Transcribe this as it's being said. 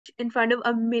in front of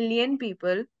a million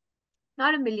people.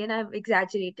 Not a million, I'm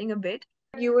exaggerating a bit.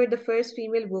 You were the first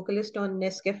female vocalist on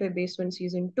Nescafe Basement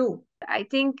Season 2. I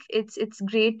think it's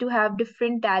great to have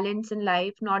different talents in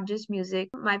life, not just music.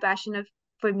 My passion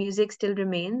for music still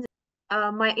remains.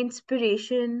 My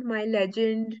inspiration, my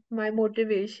legend, my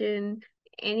motivation,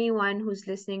 anyone who's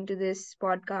listening to this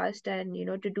podcast and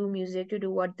to do music, to do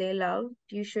what they love,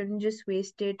 you shouldn't just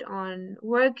waste it on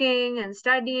working and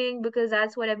studying because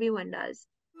that's what everyone does.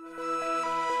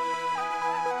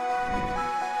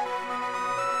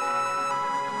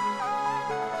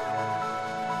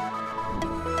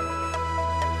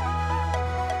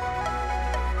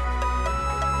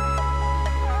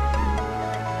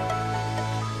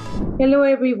 Hello,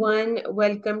 everyone.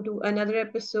 Welcome to another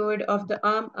episode of the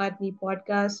Aam Aadmi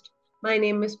podcast. My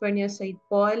name is Perniya Saeed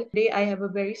Paul. Today, I have a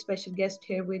very special guest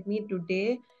here with me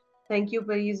today. Thank you,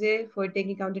 Parizae, for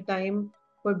taking out the time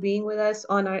for being with us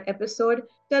on our episode.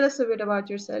 Tell us a bit about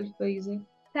yourself, Parizae.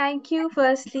 Thank you,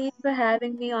 firstly, for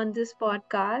having me on this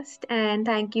podcast, and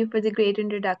thank you for the great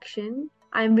introduction.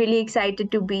 I'm really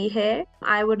excited to be here.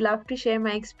 I would love to share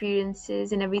my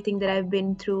experiences and everything that I've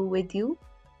been through with you,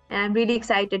 and I'm really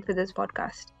excited for this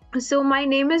podcast. So, my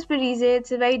name is Parizae.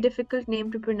 It's a very difficult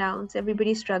name to pronounce.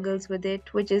 Everybody struggles with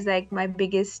it, which is like my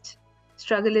biggest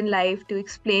struggle in life to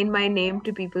explain my name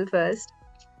to people first.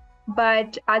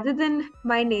 But other than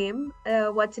my name,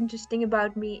 what's interesting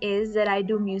about me is that I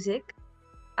do music.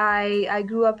 I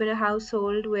grew up in a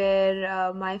household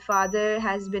where my father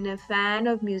has been a fan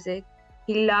of music.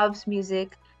 He loves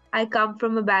music. I come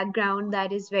from a background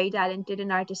that is very talented and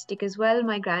artistic as well.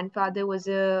 My grandfather was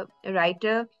a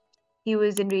writer. He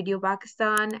was in Radio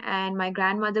Pakistan, and my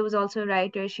grandmother was also a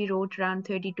writer. She wrote around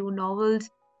 32 novels.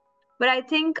 But I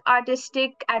think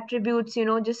artistic attributes,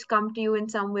 just come to you in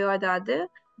some way or the other.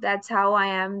 That's how I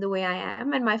am the way I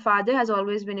am. And my father has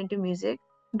always been into music.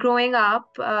 Growing up,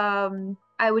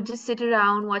 I would just sit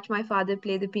around, watch my father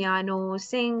play the piano,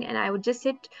 sing, and I would just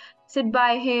sit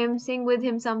by him, sing with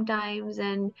him sometimes.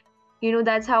 And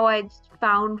that's how I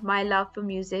found my love for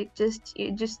music. Just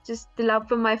the love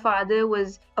for my father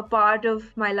was a part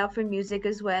of my love for music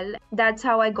as well. That's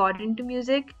how I got into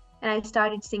music, and I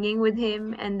started singing with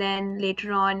him. And then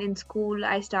later on in school,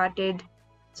 I started.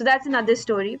 So that's another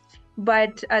story,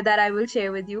 but that I will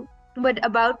share with you. But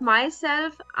about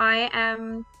myself, I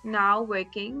am now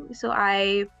working. So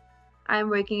I'm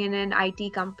working in an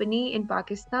IT company in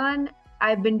Pakistan.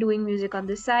 I've been doing music on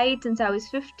the side since I was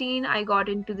 15. I got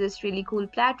into this really cool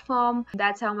platform.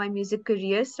 That's how my music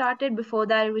career started. Before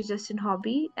that, it was just a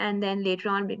hobby. And then later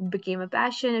on, it became a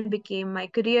passion. It became my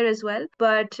career as well.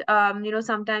 But,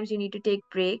 sometimes you need to take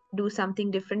break, do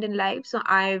something different in life. So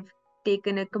I've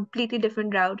taken a completely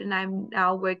different route and I'm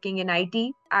now working in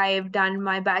IT. I've done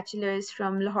my bachelor's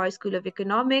from Lahore School of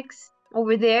Economics.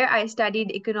 Over there, I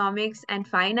studied economics and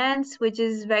finance, which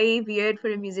is very weird for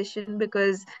a musician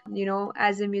because,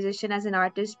 as a musician, as an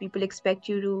artist, people expect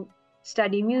you to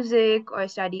study music or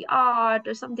study art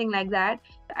or something like that.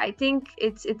 I think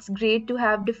it's great to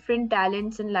have different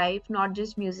talents in life, not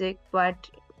just music,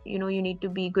 but you need to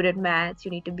be good at maths,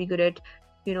 you need to be good at,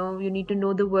 you need to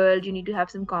know the world, you need to have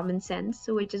some common sense.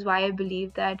 So which is why I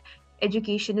believe that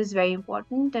education is very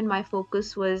important, and my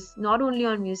focus was not only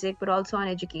on music but also on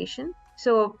education.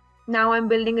 So now I'm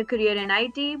building a career in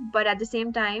IT, but at the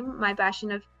same time, my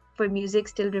passion for music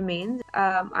still remains.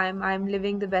 I'm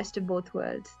living the best of both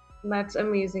worlds. That's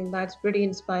amazing. That's pretty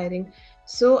inspiring.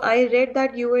 So, I read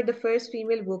that you were the first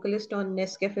female vocalist on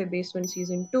Nescafe Basement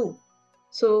Season 2.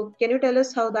 So, can you tell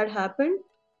us how that happened?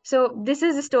 So this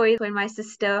is a story when my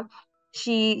sister,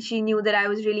 she knew that I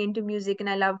was really into music and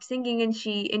I loved singing, and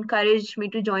she encouraged me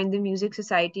to join the music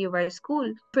society of our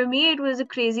school. For me, it was a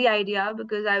crazy idea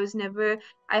because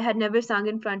I had never sung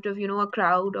in front of, a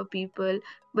crowd of people.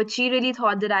 But she really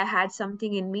thought that I had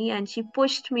something in me, and she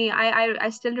pushed me. I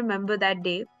still remember that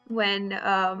day when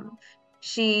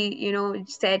she,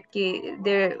 said, "Okay,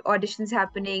 there are auditions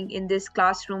happening in this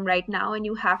classroom right now, and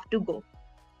you have to go."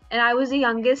 And I was the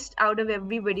youngest out of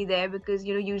everybody there because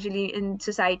usually in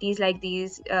societies like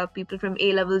these, people from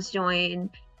A levels join,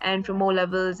 and from O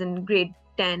levels in grade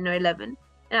 10 or 11,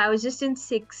 and I was just in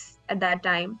 6 at that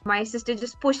time. My sister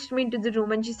just pushed me into the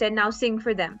room and she said, "Now sing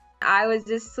for them." I was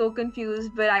just so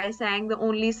confused, but I sang the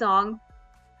only song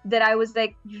that I was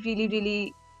like really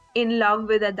really in love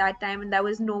with at that time, and that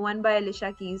was "No One" by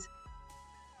Alicia Keys.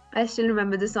 I still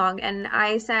remember the song, and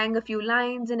I sang a few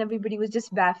lines, and everybody was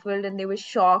just baffled and they were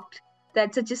shocked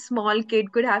that such a small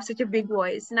kid could have such a big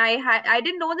voice. And I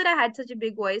didn't know that I had such a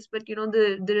big voice, but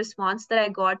the response that I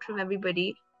got from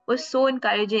everybody was so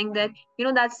encouraging that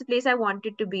that's the place I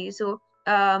wanted to be. So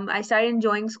I started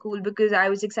enjoying school because I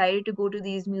was excited to go to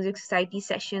these music society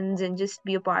sessions and just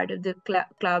be a part of the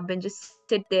club and just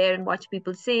sit there and watch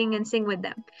people sing and sing with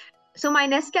them. So my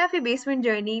Nescafe Basement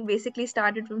journey basically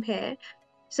started from here.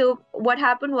 So what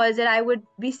happened was that I would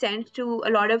be sent to a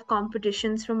lot of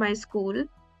competitions from my school.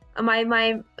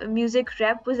 My music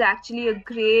rep was actually a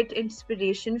great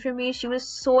inspiration for me. She was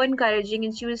so encouraging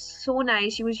and she was so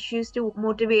nice. She used to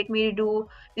motivate me to do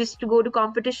just to go to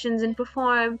competitions and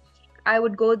perform. I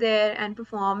would go there and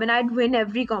perform and I'd win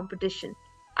every competition.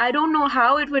 I don't know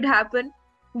how it would happen,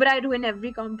 but I'd win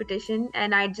every competition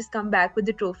and I'd just come back with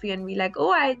the trophy and be like,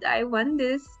 "Oh, I won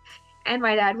this." And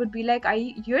my dad would be like,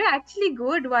 you're actually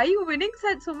good. Why are you winning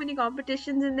such so many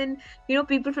competitions?" And then,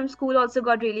 people from school also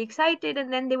got really excited.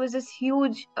 And then there was this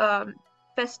huge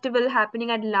festival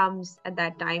happening at Lums at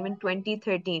that time in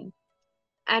 2013.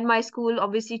 And my school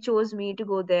obviously chose me to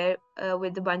go there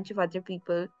with a bunch of other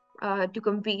people to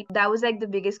compete. That was like the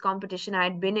biggest competition I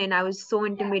had been in. I was so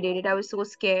intimidated. I was so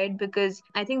scared because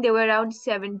I think there were around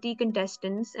 70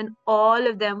 contestants, and all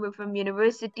of them were from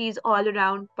universities all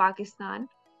around Pakistan.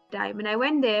 Time and I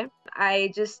went there,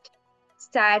 I just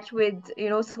sat with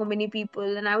so many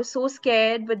people and I was so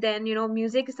scared, but then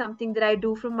music is something that I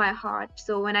do from my heart.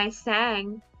 So when I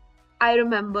sang, I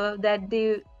remember that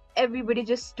everybody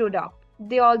just stood up.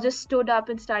 They all just stood up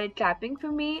and started clapping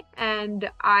for me, and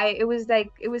it was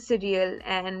like it was surreal.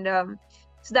 And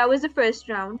so that was the first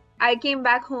round. I came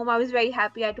back home. I was very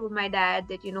happy. I told my dad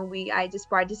that I just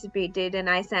participated and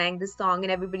I sang this song,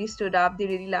 and everybody stood up. They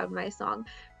really loved my song.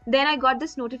 Then I got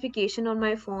this notification on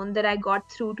my phone that I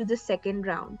got through to the second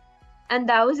round, and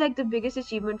that was like the biggest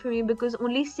achievement for me because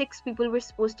only 6 people were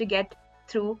supposed to get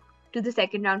through to the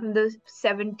second round from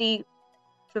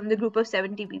the group of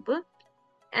 70 people.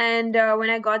 And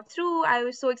when I got through, I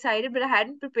was so excited, but I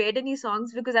hadn't prepared any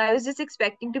songs because I was just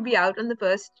expecting to be out on the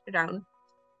first round.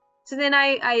 So then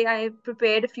I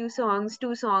prepared a few songs,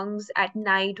 2 songs at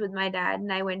night with my dad,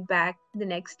 and I went back the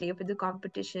next day for the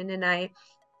competition and I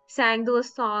sang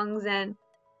those songs. And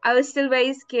I was still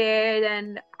very scared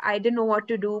and I didn't know what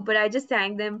to do, but I just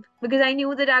sang them because I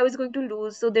knew that I was going to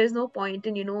lose. So there's no point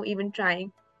in, even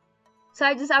trying. So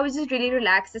I was just really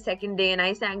relaxed the second day and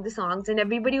I sang the songs and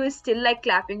everybody was still like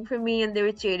clapping for me and they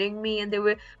were cheering me and they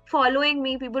were following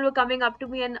me. People were coming up to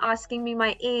me and asking me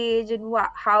my age and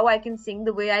how I can sing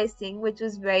the way I sing, which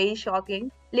was very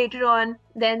shocking. Later on,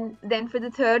 then for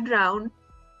the third round,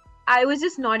 I was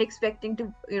just not expecting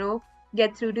to,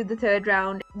 get through to the third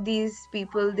round. These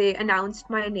people, they announced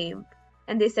my name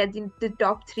and they said the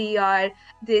top 3 are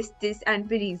this, and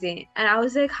Parizae. And I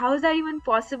was like, how is that even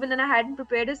possible? And I hadn't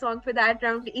prepared a song for that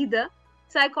round either.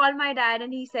 So I called my dad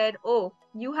and he said, "Oh,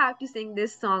 you have to sing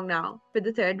this song now for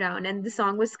the third round." And the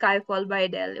song was Skyfall by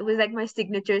Adele. It was like my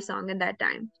signature song at that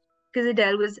time because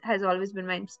Adele has always been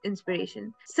my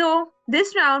inspiration. So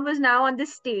this round was now on the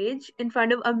stage in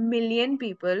front of a million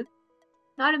people.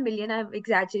 Not a million, I'm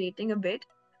exaggerating a bit,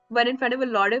 but in front of a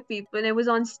lot of people. And it was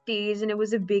on stage and it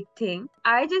was a big thing.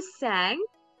 I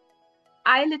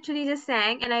literally just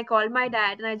sang and I called my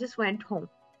dad and I just went home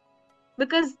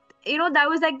because, that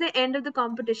was like the end of the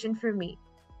competition for me.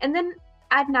 And then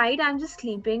at night, I'm just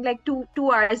sleeping, like two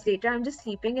hours later, I'm just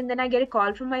sleeping. And then I get a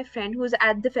call from my friend who's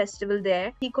at the festival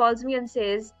there. He calls me and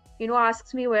says,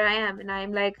 asks me where I am. And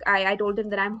I'm like, I told him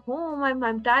that I'm home,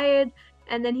 I'm tired.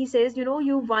 And then he says,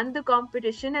 you won the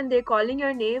competition and they're calling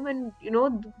your name and,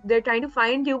 they're trying to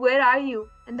find you. Where are you?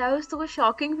 And that was so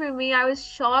shocking for me. I was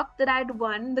shocked that I'd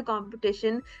won the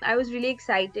competition. I was really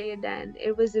excited and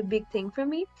it was a big thing for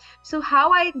me. So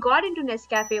how I got into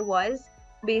Nescafe was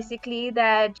basically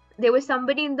that there was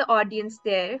somebody in the audience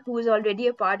there who was already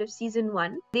a part of season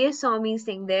 1. They saw me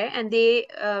sing there and they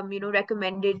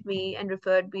recommended me and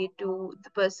referred me to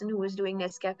the person who was doing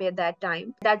Nescafe at that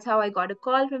time. That's how I got a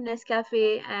call from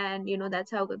Nescafe, and that's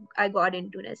how I got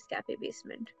into Nescafe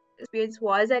Basement. Experience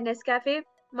was at Nescafe.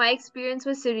 My experience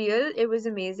was surreal. It was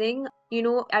amazing.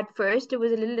 At first it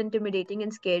was a little intimidating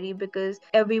and scary because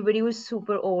everybody was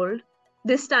super old.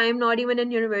 This time, not even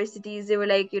in universities, they were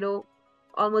like,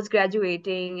 almost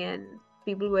graduating, and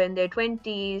people were in their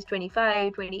 20s,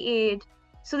 25, 28.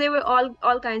 So they were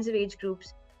all kinds of age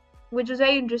groups, which was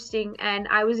very interesting. And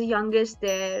I was the youngest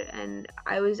there, and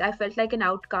I felt like an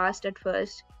outcast at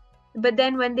first. But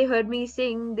then when they heard me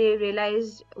sing, they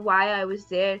realized why I was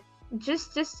there.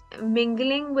 Just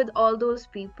mingling with all those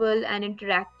people and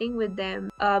interacting with them,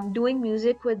 doing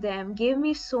music with them gave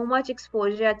me so much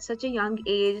exposure at such a young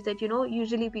age that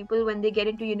usually people when they get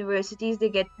into universities they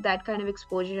get that kind of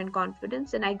exposure and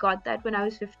confidence, and I got that when I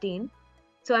was 15.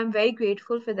 So I'm very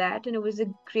grateful for that. And it was a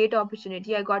great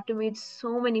opportunity. I got to meet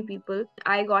so many people.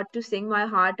 I got to sing my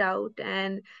heart out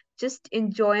and just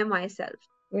enjoy myself.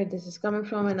 Where this is coming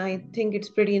from, and I think it's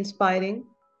pretty inspiring.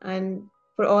 And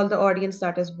for all the audience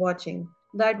that is watching,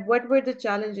 that what were the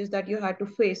challenges that you had to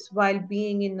face while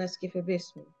being in Nescafe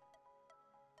Basement?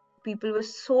 People were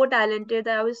so talented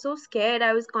that I was so scared.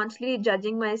 I was constantly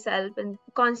judging myself and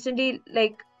constantly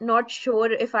like not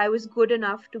sure if I was good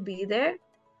enough to be there.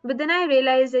 But then I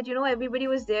realized that, everybody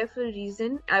was there for a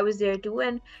reason. I was there too.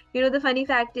 And, the funny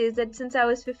fact is that since I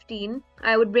was 15,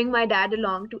 I would bring my dad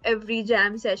along to every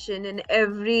jam session and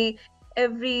every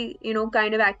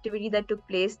kind of activity that took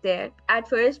place there. At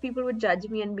first people would judge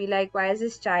me and be like, why is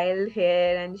this child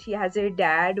here and she has her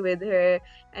dad with her,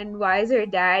 and why is her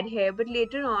dad here? But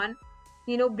later on,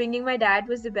 bringing my dad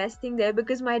was the best thing there,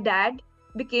 because my dad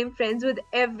became friends with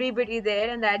everybody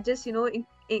there, and that just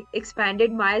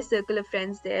expanded my circle of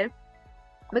friends there.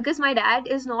 Because my dad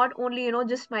is not only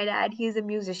just my dad, he's a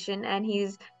musician, and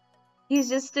he's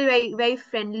just a very very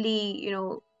friendly,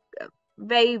 uh,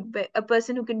 a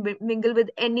person who can mingle with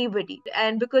anybody.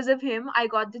 And because of him I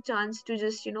got the chance to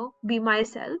just be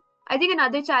myself. I think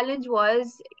another challenge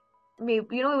was,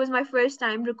 maybe, it was my first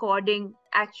time recording,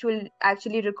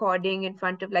 actually recording in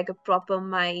front of like a proper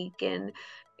mic and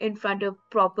in front of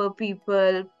proper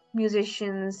people,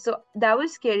 musicians. So that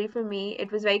was scary for me.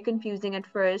 It was very confusing at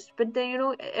first, but then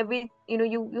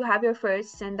you have your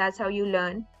firsts, and that's how you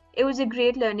learn. It was a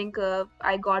great learning curve.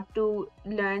 I got to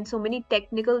learn so many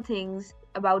technical things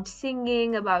about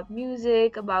singing, about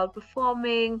music, about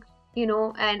performing,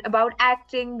 and about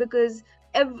acting, because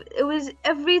it was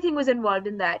everything was involved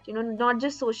in that, not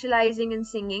just socializing and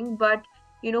singing, but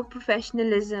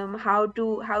professionalism, how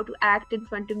to act in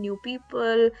front of new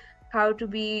people, how to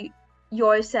be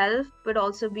yourself but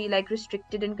also be like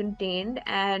restricted and contained.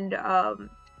 And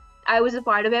I was a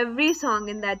part of every song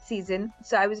in that season.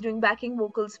 So I was doing backing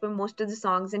vocals for most of the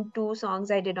songs, and two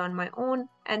songs I did on my own.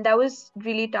 And that was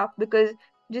really tough, because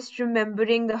just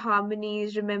remembering the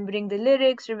harmonies, remembering the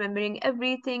lyrics, remembering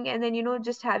everything, and then,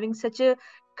 just having such a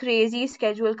crazy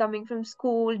schedule coming from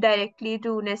school directly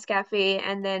to Nescafe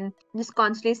and then just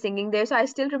constantly singing there. So I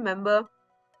still remember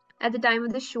at the time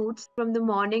of the shoots, from the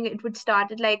morning it would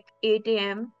start at like 8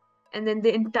 a.m, and then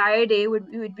the entire day we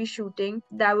would be shooting.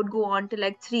 That would go on to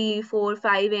like 3, 4,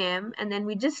 5 a.m, and then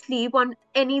we just sleep on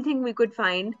anything we could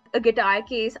find. A guitar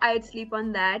case, I'd sleep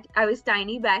on that. I was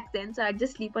tiny back then, so I'd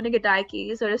just sleep on a guitar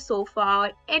case or a sofa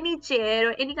or any chair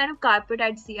or any kind of carpet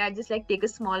I'd see. I'd just like take a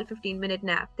small 15-minute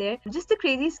nap there. Just a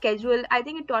crazy schedule. I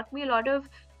think it taught me a lot of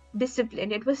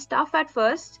discipline. It was tough at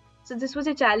first, so this was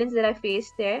a challenge that I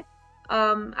faced there.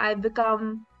 I've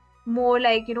become more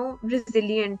like,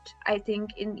 resilient, I think,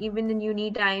 in even in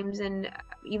uni times, and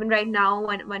even right now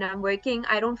when I'm working,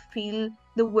 I don't feel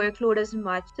the workload as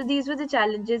much. So these were the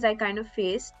challenges I kind of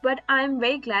faced, but I'm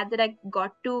very glad that I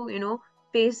got to,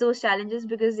 face those challenges,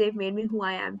 because they've made me who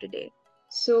I am today.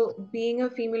 So, being a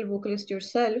female vocalist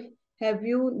yourself, have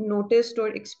you noticed or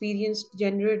experienced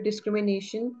gender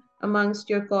discrimination amongst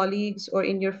your colleagues or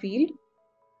in your field?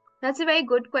 That's a very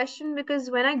good question,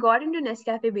 because when I got into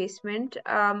Nescafe Basement,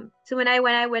 so when I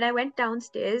went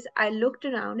downstairs, I looked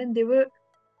around and they were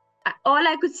all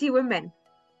I could see were men.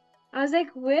 I was like,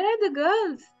 where are the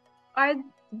girls? Are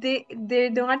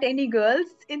there not any girls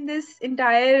in this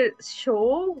entire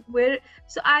show? Where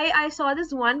So I saw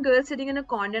this one girl sitting in a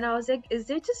corner, and I was like, is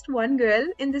there just one girl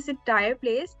in this entire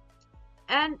place?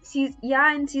 And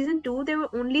yeah, in season 2 there were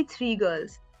only 3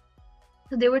 girls.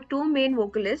 So there were 2 main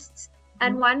vocalists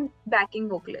and Mhm. one backing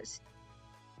vocalist.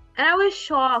 And I was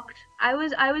shocked. I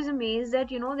was amazed that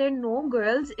there are no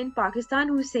girls in Pakistan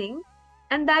who sing,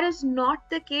 and that is not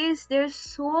the case. There's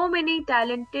so many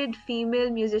talented female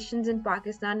musicians in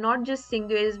Pakistan, not just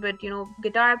singers, but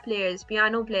guitar players,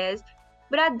 piano players.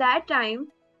 But at that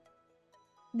time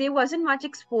there wasn't much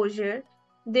exposure,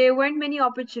 there weren't many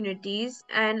opportunities,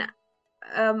 and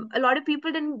a lot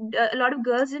of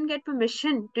girls didn't get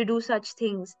permission to do such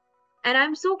things. And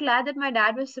I'm so glad that my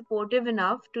dad was supportive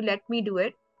enough to let me do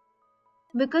it,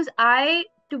 because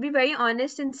to be very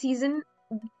honest, in season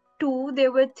 2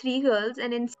 there were 3 girls,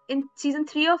 and in season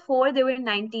 3 or 4 there were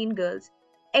 19 girls.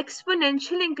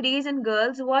 Exponential increase in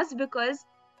girls was because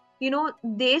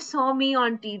they saw me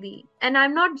on TV. And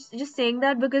I'm not just saying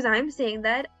that because I'm saying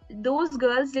that. Those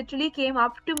girls literally came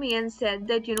up to me and said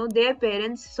that their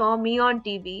parents saw me on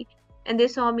TV and they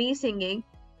saw me singing,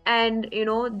 and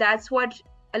that's what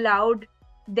allowed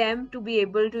them to be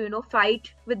able to fight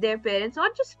with their parents,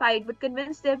 not just fight but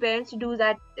convince their parents to do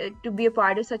that, to be a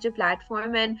part of such a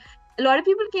platform. And a lot of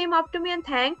people came up to me and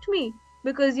thanked me,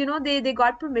 because they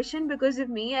got permission because of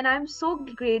me, and I'm so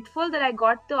grateful that I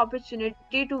got the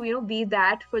opportunity to be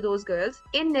that for those girls.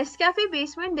 In Nescafe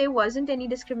Basement there wasn't any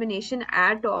discrimination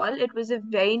at all. It was a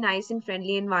very nice and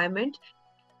friendly environment,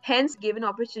 hence we were given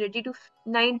opportunity to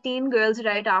 19 girls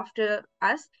right after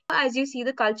us. As you see,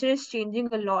 the culture is changing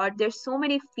a lot. There's so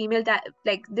many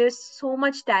like there's so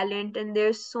much talent, and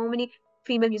there's so many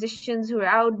female musicians who are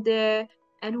out there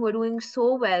and who are doing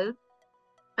so well.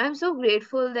 I'm so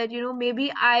grateful that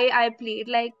maybe I played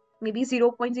like maybe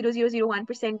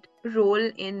 0.0001%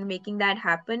 role in making that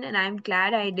happen, and I'm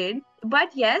glad I did.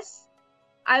 But yes,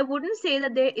 I wouldn't say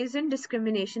that there isn't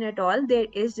discrimination at all. There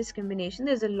is discrimination.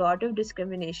 There's a lot of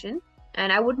discrimination,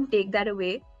 and I wouldn't take that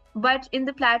away. But in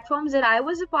the platforms that I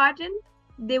was a part in,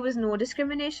 there was no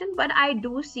discrimination. But I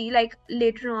do see, like,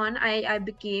 later on, I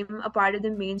became a part of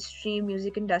the mainstream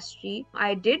music industry.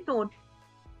 I did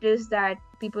notice that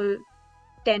people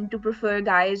tend to prefer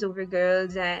guys over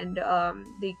girls, and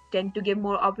they tend to give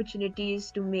more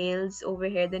opportunities to males over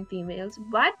here than females.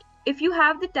 But if you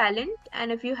have the talent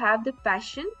and if you have the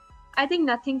passion, I think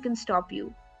nothing can stop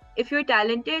you. If you're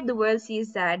talented, the world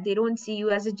sees that. They don't see you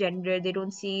as a gender, they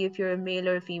don't see if you're a male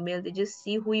or a female, they just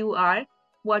see who you are,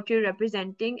 what you're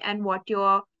representing, and what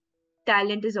your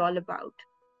talent is all about.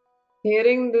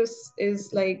 Hearing this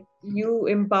is like you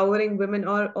empowering women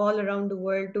all around the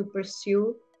world to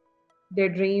pursue their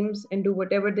dreams and do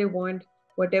whatever they want,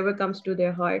 whatever comes to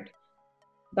their heart.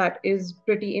 That is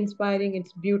pretty inspiring.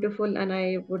 It's beautiful, and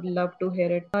I would love to hear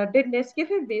it. Did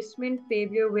Nescafe Basement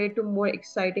pave your way to more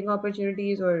exciting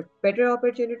opportunities or better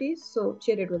opportunities? So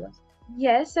share it with us.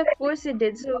 Yes, of course it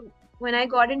did. So when I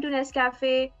got into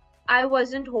Nescafe, I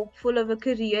wasn't hopeful of a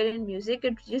career in music.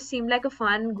 It just seemed like a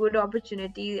fun, good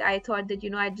opportunity. I thought that,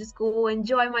 I'd just go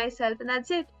enjoy myself and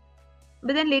that's it.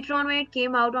 But then later on, when it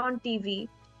came out on TV,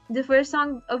 the first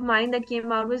song of mine that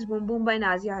came out was Boom Boom by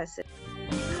Nazia Hassan.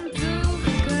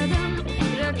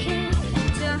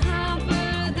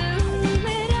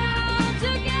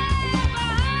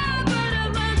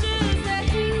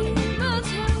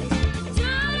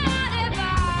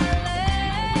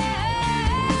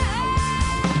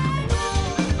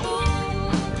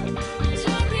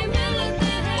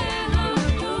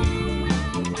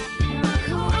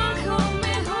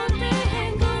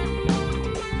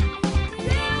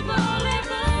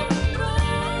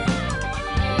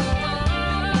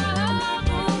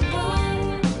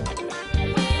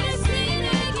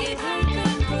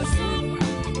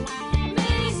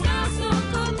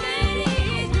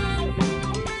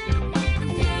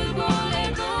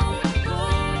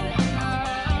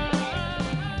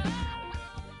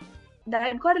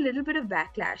 That got a little bit of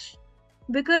backlash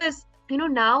because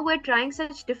now we're trying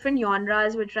such different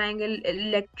genres. We're trying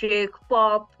electric,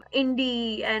 pop,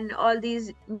 indie, and all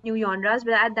these new genres,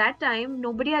 but at that time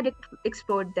nobody had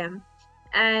explored them.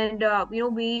 And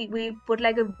we put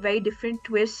like a very different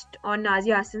twist on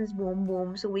Nazia Hassan's Boom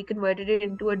Boom, so we converted it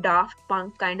into a daft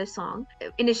punk kind of song.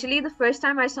 Initially, the first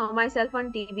time I saw myself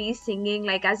on TV singing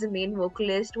like as a main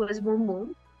vocalist was Boom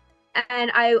Boom,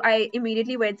 and I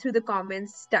immediately went through the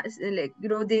comments, like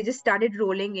they just started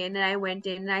rolling in, and I went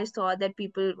in and I saw that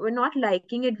people were not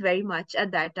liking it very much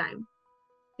at that time.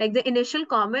 Like the initial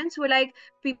comments were like,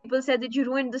 people said that you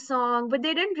ruined the song, but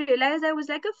they didn't realize I was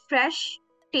like a fresh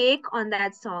take on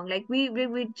that song. Like we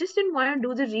just didn't want to do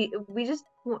we just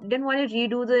didn't want to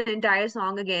redo the entire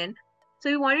song again. So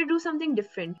we wanted to do something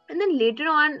different. And then later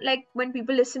on, like when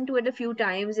people listened to it a few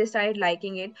times, they started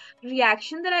liking it.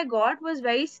 Reaction that I got was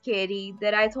very scary,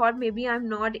 that I thought maybe I'm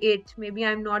not it, maybe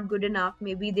I'm not good enough,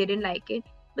 maybe they didn't like it.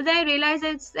 But then I realized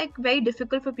that it's like very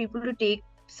difficult for people to take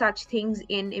such things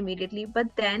in immediately.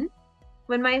 But then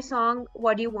when my song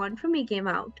What Do You Want From Me came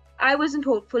out, I wasn't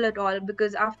hopeful at all,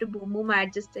 because after Boom Boom I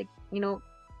just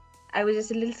I was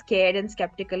just a little scared and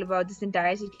skeptical about this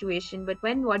entire situation. But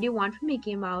when What Do You Want From Me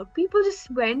came out, people just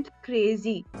went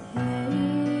crazy.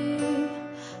 Hey,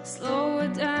 slow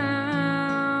it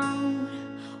down.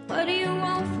 What do you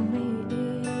want from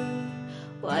me?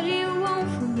 What do you want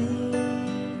from me?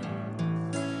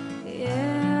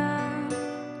 Yeah,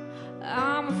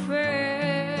 I'm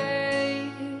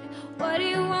afraid. What do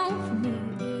you want from me?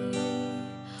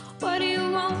 What do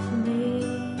you want from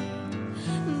me?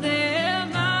 There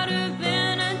might have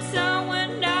been a time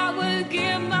when I would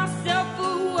give myself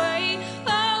away.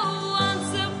 Oh,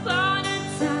 once upon a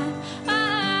time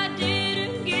I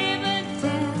didn't give a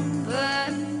damn.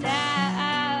 But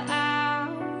now,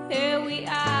 here we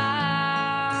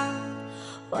are.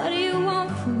 What do you want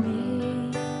from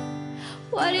me?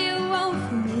 What do you want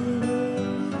from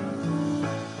me?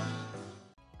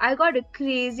 I got a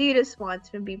crazy response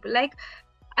from people. Like,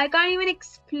 I can't even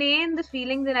explain the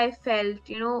feeling that I felt,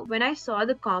 when I saw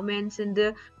the comments and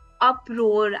the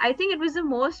uproar. I think it was the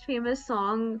most famous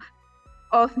song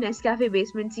of Nescafe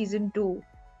Basement season 2.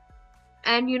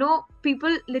 And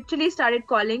people literally started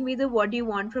calling me the "what do you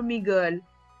want from me" girl.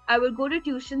 I would go to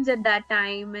tuitions at that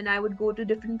time, and I would go to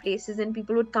different places, and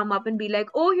people would come up and be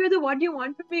like, "Oh, you're the "what do you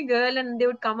want from me" girl," and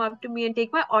they would come up to me and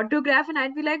take my autograph, and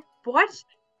I'd be like, "What?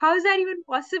 How is that even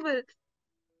possible?"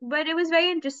 But it was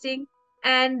very interesting,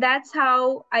 and that's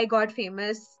how I got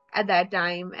famous at that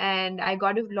time. And I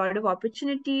got a lot of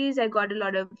opportunities, I got a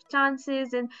lot of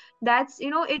chances, and that's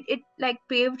it like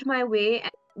paved my way.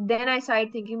 Then I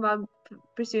started thinking about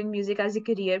pursuing music as a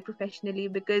career professionally,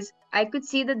 because I could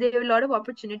see that there were a lot of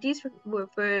opportunities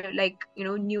for like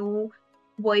new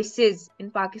voices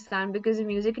in Pakistan, because the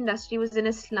music industry was in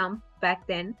a slump back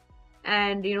then.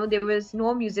 And there was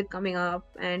no music coming up,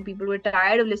 and people were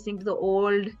tired of listening to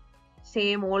the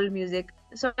same old music.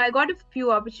 So I got a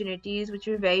few opportunities which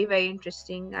were very, very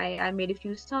interesting. I made a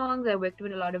few songs, I worked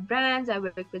with a lot of brands, I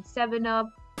worked with 7 Up.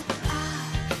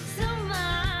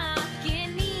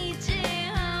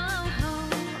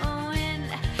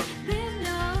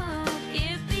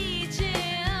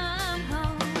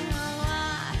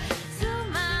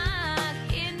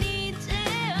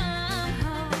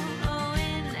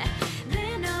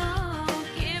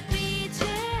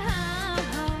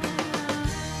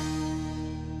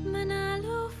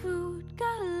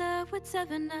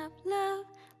 Seven Up, love,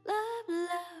 love,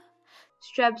 love.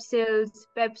 Strepsils,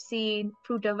 Pepsi,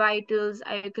 Fruta Vitals.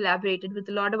 I collaborated with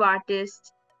a lot of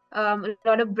artists. A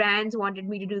lot of brands wanted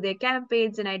me to do their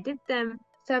campaigns, and I did them.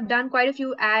 So I've done quite a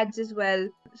few ads as well.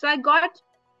 So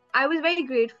I was very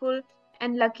grateful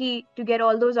and lucky to get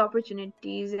all those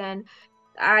opportunities. And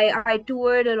I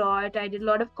toured a lot. I did a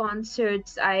lot of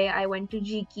concerts. I went to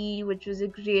Jiki, which was a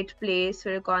great place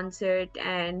for a concert.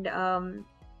 And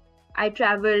I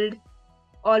traveled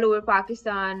all over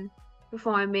Pakistan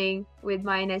performing with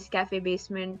my Nescafe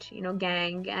Basement,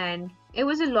 gang, and it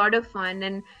was a lot of fun.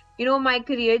 And my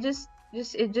career just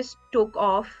took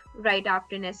off right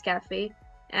after Nescafe,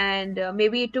 and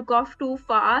maybe it took off too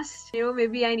fast.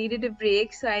 Maybe I needed a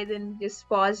break, so I then just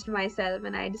paused myself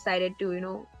and I decided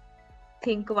to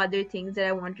think of other things that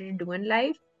I wanted to do in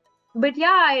life. But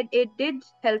yeah, it did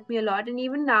help me a lot. And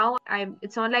even now,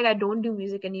 it's not like I don't do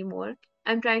music anymore.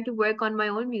 I'm trying to work on my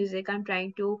own music. I'm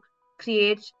trying to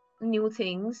create new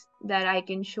things that I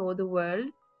can show the world,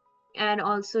 and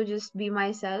also just be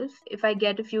myself. If I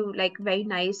get a few like very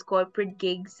nice corporate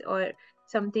gigs or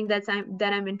something that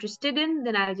I'm interested in,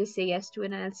 then I'll just say yes to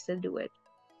it and I'll still do it.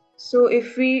 So,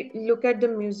 if we look at the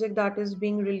music that is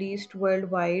being released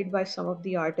worldwide by some of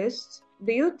the artists,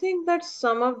 do you think that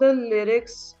some of the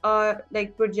lyrics are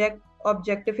like project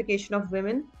objectification of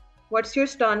women? What's your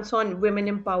stance on women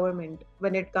empowerment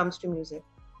when it comes to music?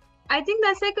 I think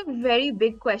that's like a very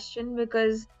big question,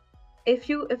 because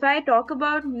if I talk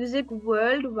about music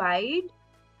worldwide,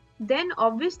 then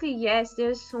obviously yes,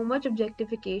 there's so much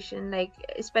objectification, like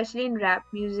especially in rap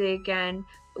music, and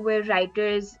where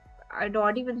writers are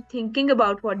not even thinking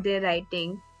about what they're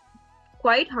writing.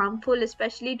 Quite harmful,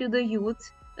 especially to the youth.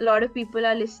 A lot of people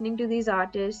are listening to these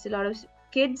artists. A lot of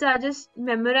kids are just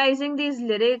memorizing these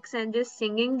lyrics and just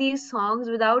singing these songs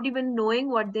without even knowing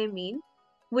what they mean,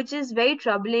 which is very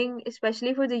troubling,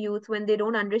 especially for the youth when they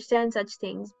don't understand such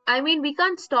things. I mean, we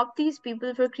can't stop these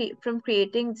people from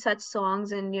creating such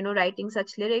songs and writing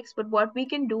such lyrics. But what we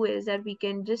can do is that we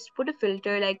can just put a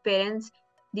filter. Like parents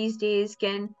these days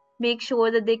can make sure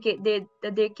that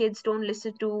that their kids don't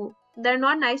listen to they're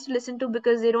not nice to listen to,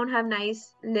 because they don't have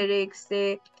nice lyrics.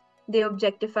 They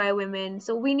objectify women.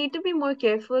 So we need to be more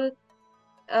careful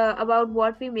about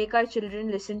what we make our children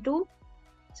listen to.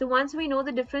 So once we know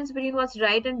the difference between what's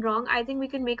right and wrong, I think we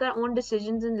can make our own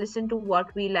decisions and listen to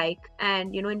what we like,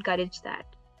 and encourage that.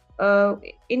 Uh,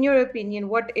 in your opinion,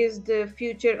 what is the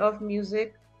future of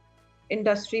music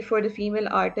industry for the female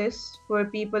artists, for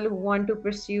people who want to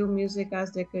pursue music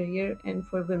as their career, and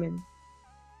for women?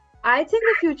 I think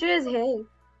the future is here.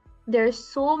 There's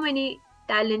so many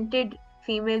talented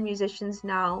female musicians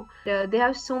now. They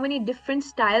have so many different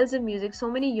styles of music, so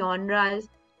many genres,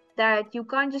 that you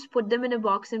can't just put them in a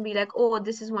box and be like, oh,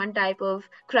 this is one type of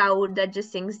crowd that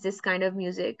just sings this kind of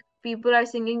music. People are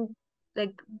singing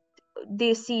like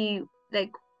desi,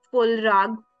 like full rag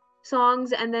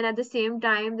songs, and then at the same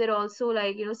time they're also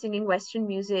like singing western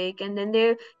music, and then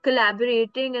they're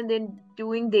collaborating and then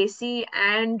doing desi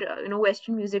and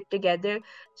western music together.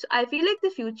 So I feel like the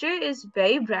future is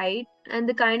very bright, and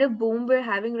the kind of boom we're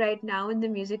having right now in the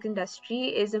music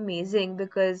industry is amazing,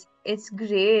 because it's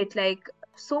great. Like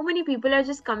so many people are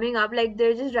just coming up, like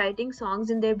they're just writing songs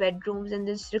in their bedrooms and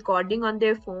just recording on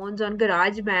their phones on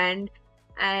GarageBand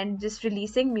and just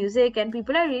releasing music, and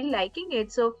people are really liking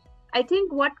it. So I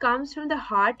think what comes from the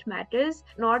heart matters,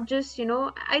 not just,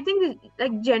 I think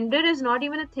like gender is not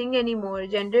even a thing anymore.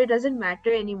 Gender doesn't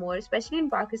matter anymore, especially in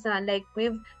Pakistan. Like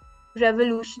we've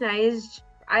revolutionized,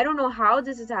 I don't know how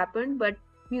this has happened, but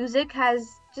music has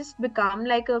just become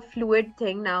like a fluid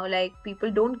thing now. Like people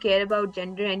don't care about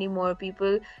gender anymore.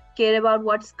 People care about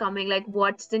what's coming, like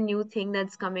what's the new thing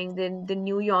that's coming, the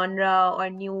new genre or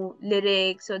new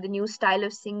lyrics or the new style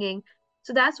of singing.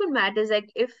 So that's what matters.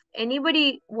 Like if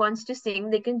anybody wants to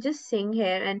sing, they can just sing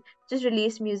here and just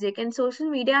release music, and social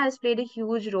media has played a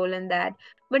huge role in that.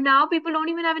 But now people don't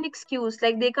even have an excuse.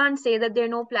 Like they can't say that there are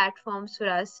no platforms for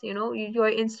us.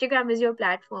 Your Instagram is your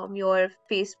platform, your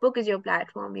Facebook is your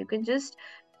platform. You can just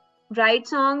write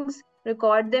songs,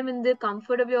 record them in the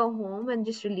comfort of your home, and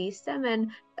just release them. And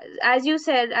as you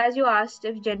said, as you asked,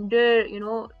 if gender,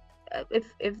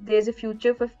 if there's a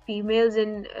future for females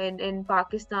in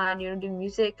Pakistan, doing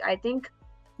music, I think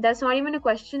that's not even a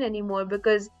question anymore,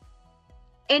 because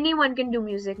anyone can do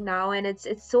music now, and it's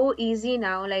so easy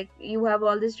now. Like you have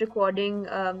all this recording,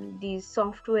 these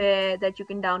software that you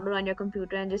can download on your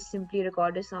computer and just simply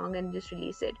record a song and just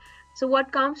release it. So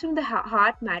what comes from the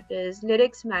heart matters.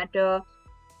 Lyrics matter,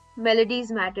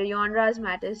 melodies matter, genres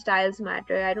matter, styles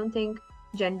matter. I don't think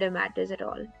gender matters at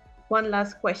all. One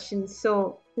last question.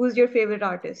 So, who's your favorite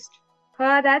artist?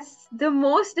 That's the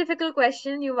most difficult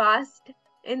question you've asked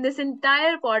in this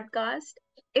entire podcast.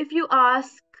 If you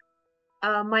ask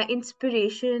my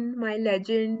inspiration, my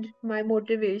legend, my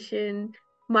motivation,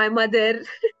 my mother,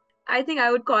 I think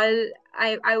I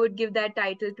would give that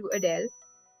title to Adele,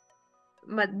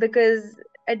 because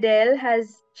Adele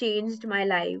has changed my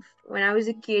life. When I was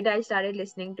a kid, I started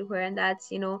listening to her, and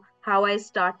that's, how I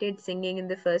started singing in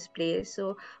the first place.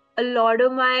 So a lot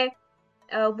of my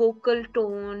vocal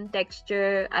tone,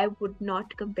 texture, I would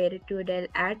not compare it to Adele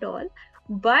at all.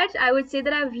 But I would say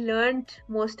that I've learned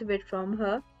most of it from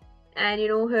her. And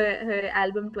her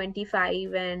album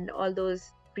 25 and all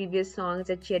those previous songs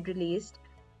that she had released,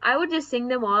 I would just sing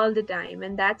them all the time,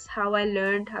 and that's how I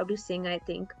learned how to sing, I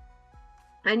think.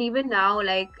 And even now,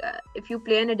 like if you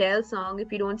play an Adele song,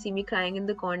 if you don't see me crying in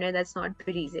the corner, that's not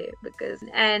Parizae. Because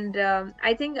and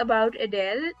I think about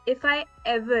Adele, if I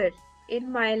ever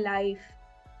in my life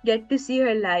get to see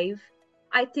her live,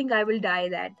 I think I will die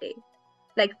that day.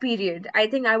 Like period, I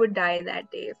think I would die that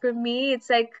day. For me, it's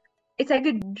like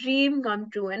a dream come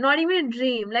true, and not even a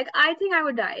dream. Like I think I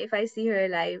would die if I see her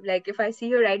live. Like if I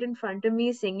see her right in front of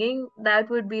me singing,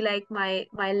 that would be like my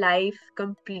life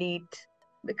complete,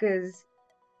 because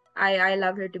I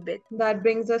love her to bits. That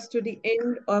brings us to the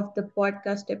end of the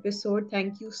podcast episode.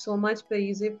 Thank you so much,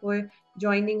 Parizae, for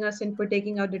joining us and for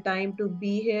taking out the time to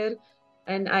be here.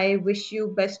 And I wish you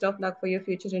best of luck for your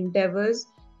future endeavors.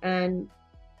 And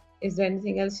is there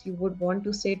anything else you would want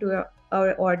to say to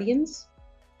our audience?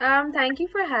 Thank you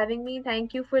for having me.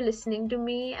 Thank you for listening to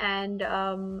me, and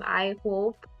I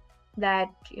hope that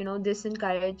this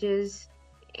encourages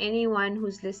anyone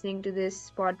who's listening to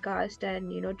this podcast,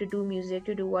 and to do music,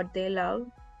 to do what they love.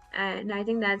 And I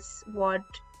think that's what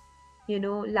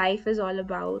life is all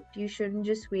about. You shouldn't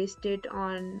just waste it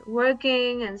on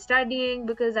working and studying,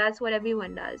 because that's what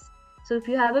everyone does. So if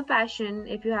you have a passion,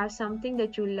 if you have something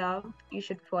that you love, you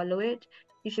should follow it.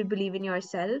 You should believe in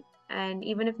yourself. And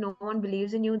even if no one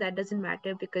believes in you, that doesn't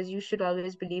matter, because you should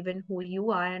always believe in who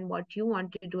you are and what you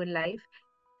want to do in life.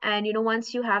 And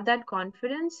once you have that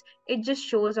confidence, it just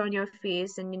shows on your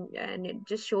face, and it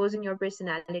just shows in your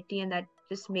personality, and that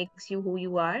just makes you who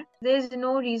you are. There's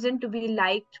no reason to be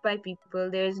liked by people.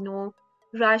 There's no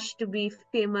rush to be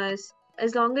famous.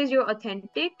 As long as you're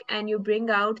authentic and you bring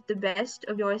out the best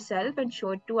of yourself and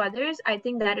show it to others, I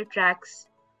think that attracts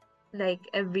like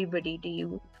everybody to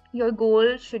you. Your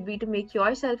goal should be to make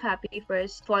yourself happy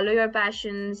first. Follow your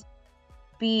passions,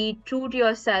 be true to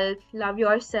yourself, love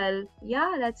yourself.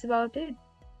 Yeah, that's about it.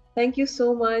 Thank you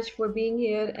so much for being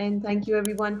here, and thank you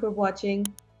everyone for watching.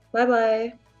 Bye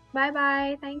bye. Bye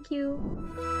bye. Thank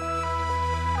you.